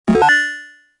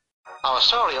Our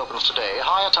story opens today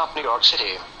high atop New York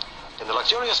City, in the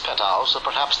luxurious penthouse of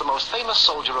perhaps the most famous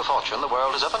soldier of fortune the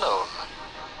world has ever known.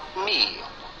 Me.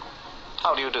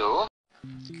 How do you do?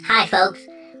 Hi folks,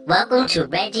 welcome to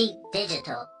Reggie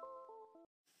Digital.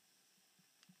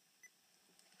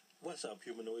 What's up,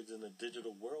 humanoids in the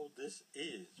digital world? This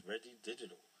is Reggie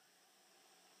Digital.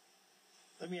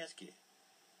 Let me ask you,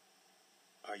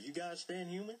 are you guys staying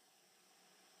human?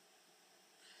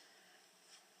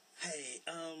 Hey,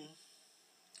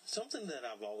 something that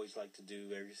I've always liked to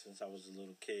do ever since I was a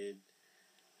little kid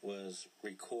was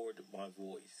record my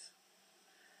voice.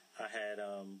 I had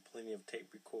plenty of tape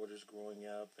recorders growing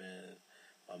up, and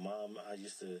I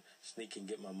used to sneak and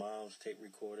get my mom's tape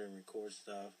recorder and record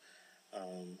stuff.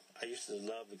 I used to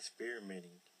love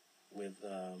experimenting with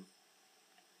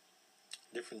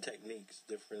different techniques,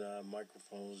 different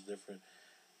microphones, different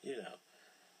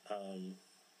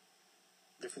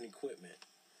different equipment.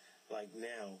 Like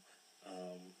now,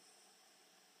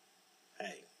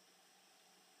 hey,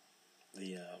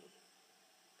 the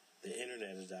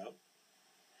internet is out,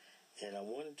 and I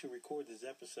wanted to record this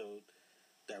episode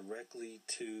directly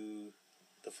to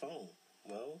the phone.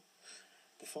 Well,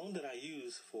 the phone that I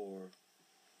use for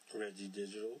Reggie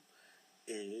Digital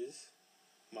is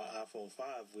my iPhone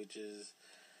 5, which is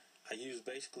I use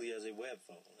basically as a web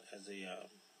phone, as a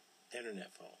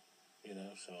internet phone.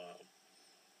 So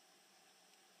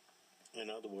in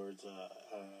other words,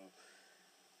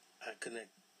 I connect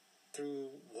through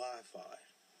Wi-Fi.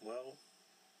 Well,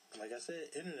 like I said,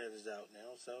 internet is out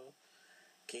now, so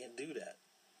can't do that.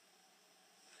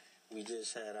 We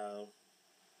just had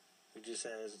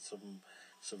some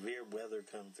severe weather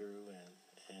come through,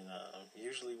 and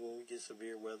usually when we get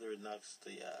severe weather, it knocks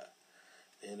the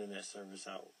internet service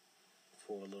out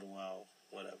for a little while,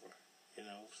 whatever,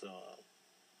 So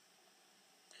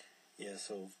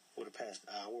so for the past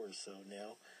hour or so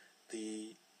now,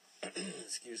 the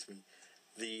excuse me,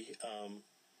 the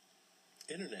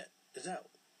internet is out,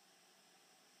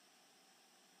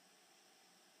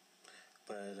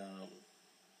 but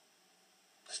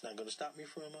it's not going to stop me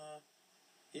from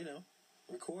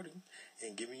recording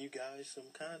and giving you guys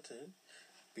some content,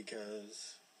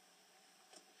 because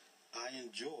I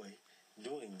enjoy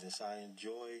doing this. I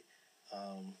enjoy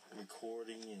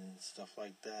recording and stuff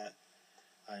like that.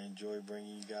 I enjoy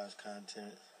bringing you guys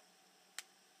content.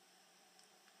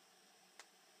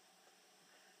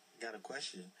 Got a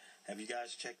question. Have you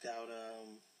guys checked out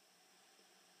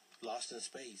Lost in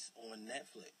Space on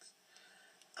Netflix?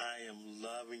 I am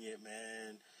loving it,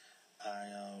 man.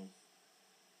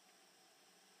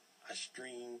 I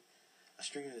streamed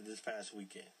it this past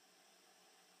weekend,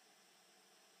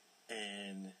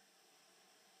 and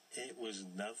it was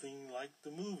nothing like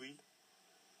the movie,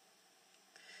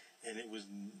 and it was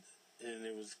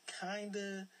kind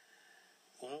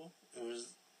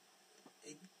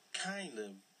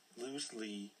of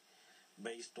loosely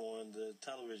based on the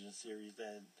television series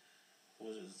that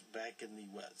was back in the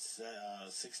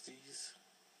 60s,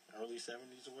 early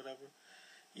 70s or whatever.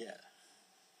 Yeah.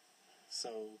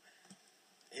 So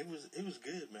it was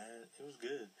good, man. It was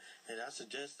good, and I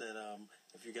suggest that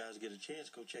if you guys get a chance,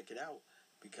 go check it out,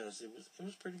 because it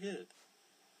was pretty good.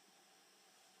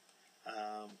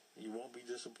 You won't be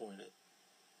disappointed.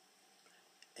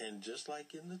 And just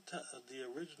like in the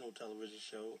original television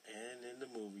show and in the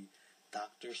movie,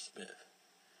 Dr. Smith.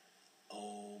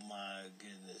 Oh my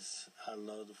goodness. I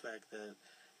love the fact that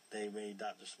they made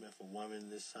Dr. Smith a woman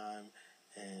this time,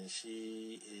 and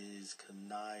she is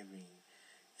conniving.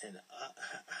 And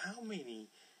how many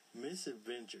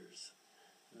misadventures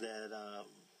that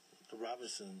the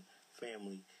Robinson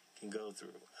family can go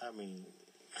through. I mean,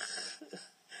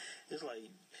 it's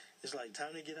like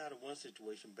time to get out of one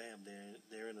situation, bam,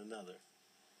 they're in another.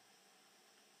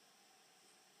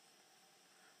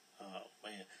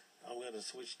 Man, I'm gonna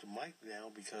switch to mic now,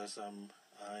 because I'm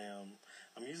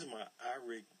using my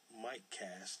iRig mic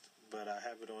cast, but I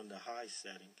have it on the high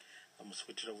setting. I'm gonna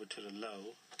switch it over to the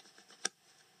low,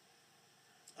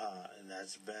 and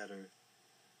that's better.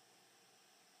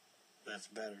 That's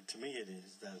better to me. It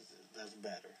is. That's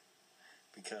better,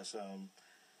 because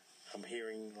I'm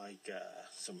hearing like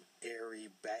some airy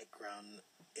background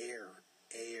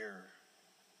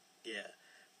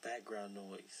background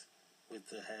noise with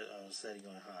the head setting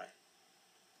on high.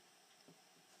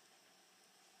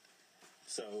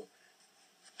 So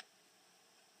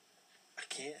I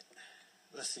can't.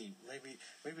 Let's see. Maybe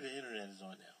the internet is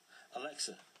on now.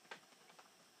 Alexa.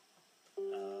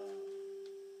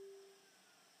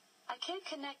 I can't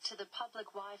connect to the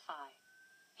public Wi-Fi.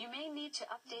 You may need to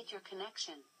update your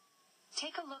connection.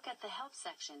 Take a look at the help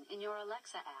section in your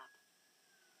Alexa app.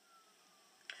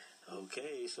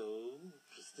 Okay, so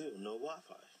still no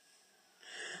Wi-Fi.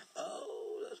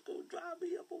 Oh, that's gonna drive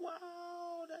me up a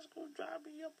while. That's gonna drive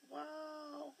me up a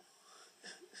while.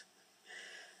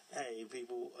 Hey,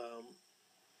 people.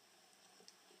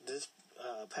 This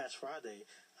past Friday,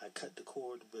 I cut the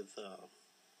cord with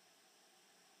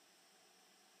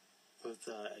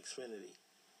Xfinity,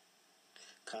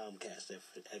 Comcast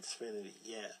Xfinity.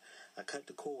 Yeah, I cut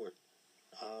the cord.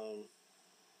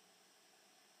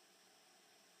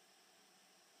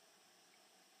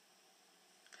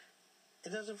 It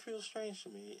doesn't feel strange to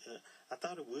me. I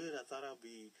thought it would. I thought I'd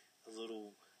be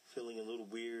feeling a little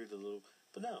weird,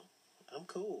 but no, I'm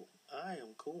cool. I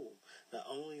am cool. The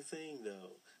only thing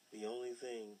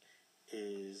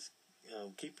is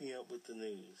keeping up with the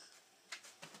news.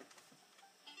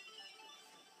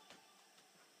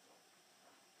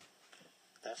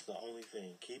 That's the only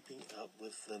thing, keeping up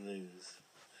with the news.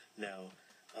 Now,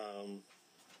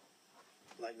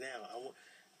 like now,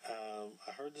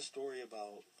 I heard the story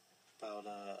about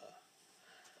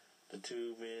the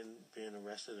two men being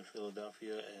arrested in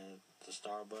Philadelphia at the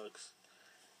Starbucks,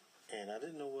 and I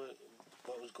didn't know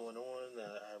what was going on.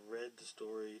 I read the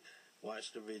story,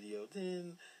 watched the video,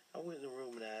 then I went in the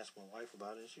room and asked my wife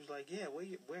about it. She was like, "Yeah,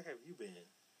 where have you been?"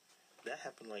 That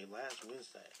happened like last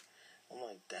Wednesday. I'm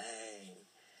like, dang,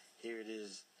 here it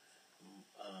is,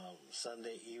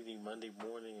 Sunday evening, Monday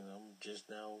morning, and I'm just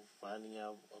now finding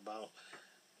out about,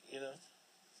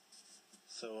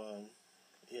 So,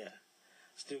 yeah,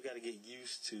 still got to get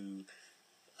used to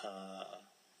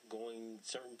going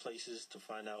certain places to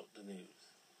find out the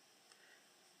news.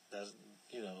 That's,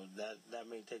 that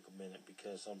may take a minute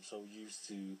because I'm so used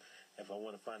to, if I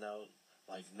want to find out,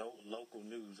 like, no local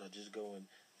news, I just go and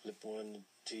flip on the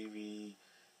TV,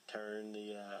 turn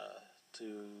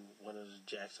to one of the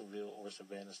Jacksonville or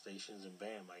Savannah stations, and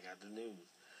bam, I got the news.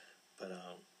 But,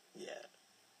 yeah,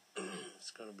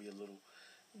 it's going to be a little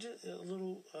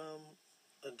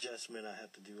adjustment I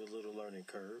have to do, a little learning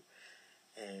curve,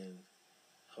 and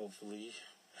hopefully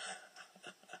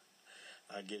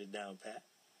I get it down pat.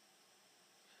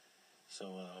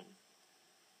 So,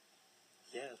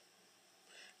 yeah,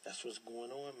 that's what's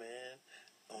going on, man.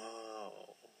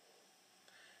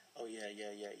 Oh yeah.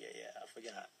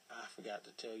 I forgot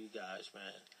to tell you guys,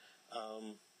 man.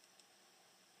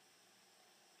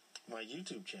 My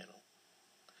YouTube channel.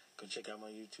 Go check out my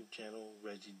YouTube channel,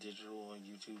 Reggie Digital, on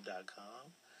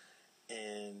YouTube.com.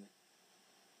 And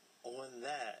on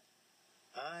that,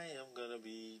 I am going to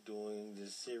be doing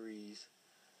this series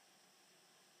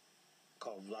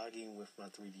called Vlogging with my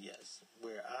 3DS,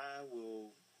 where I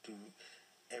will do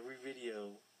every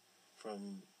video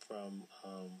from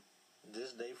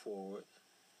this day forward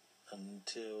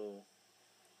until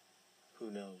who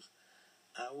knows.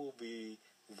 I will be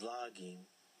vlogging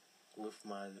with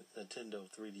my Nintendo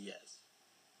 3DS.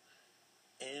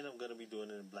 And I'm going to be doing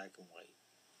it in black and white.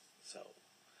 So,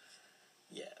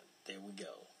 yeah, there we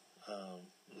go.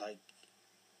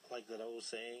 Like that old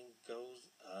saying goes,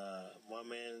 one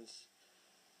man's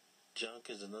junk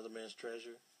is another man's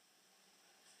treasure.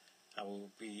 I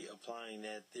will be applying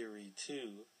that theory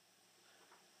to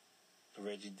the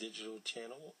Reggie Digital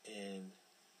channel and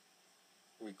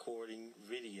recording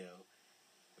video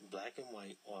in black and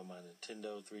white on my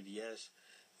Nintendo 3DS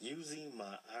using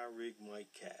my iRig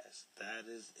Miccast. That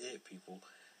is it, people.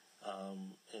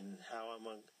 And how am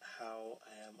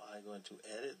I going to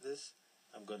edit this?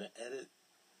 I'm going to edit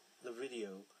the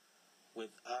video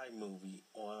with iMovie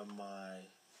on my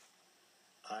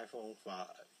iPhone 5.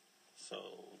 So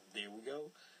there we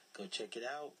go. Go check it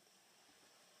out.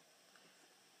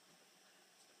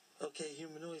 Okay,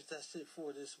 humanoids, that's it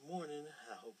for this morning.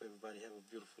 I hope everybody have a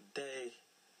beautiful day.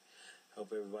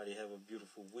 Hope everybody have a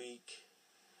beautiful week.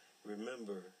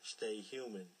 Remember, stay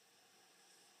human.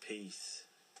 Peace.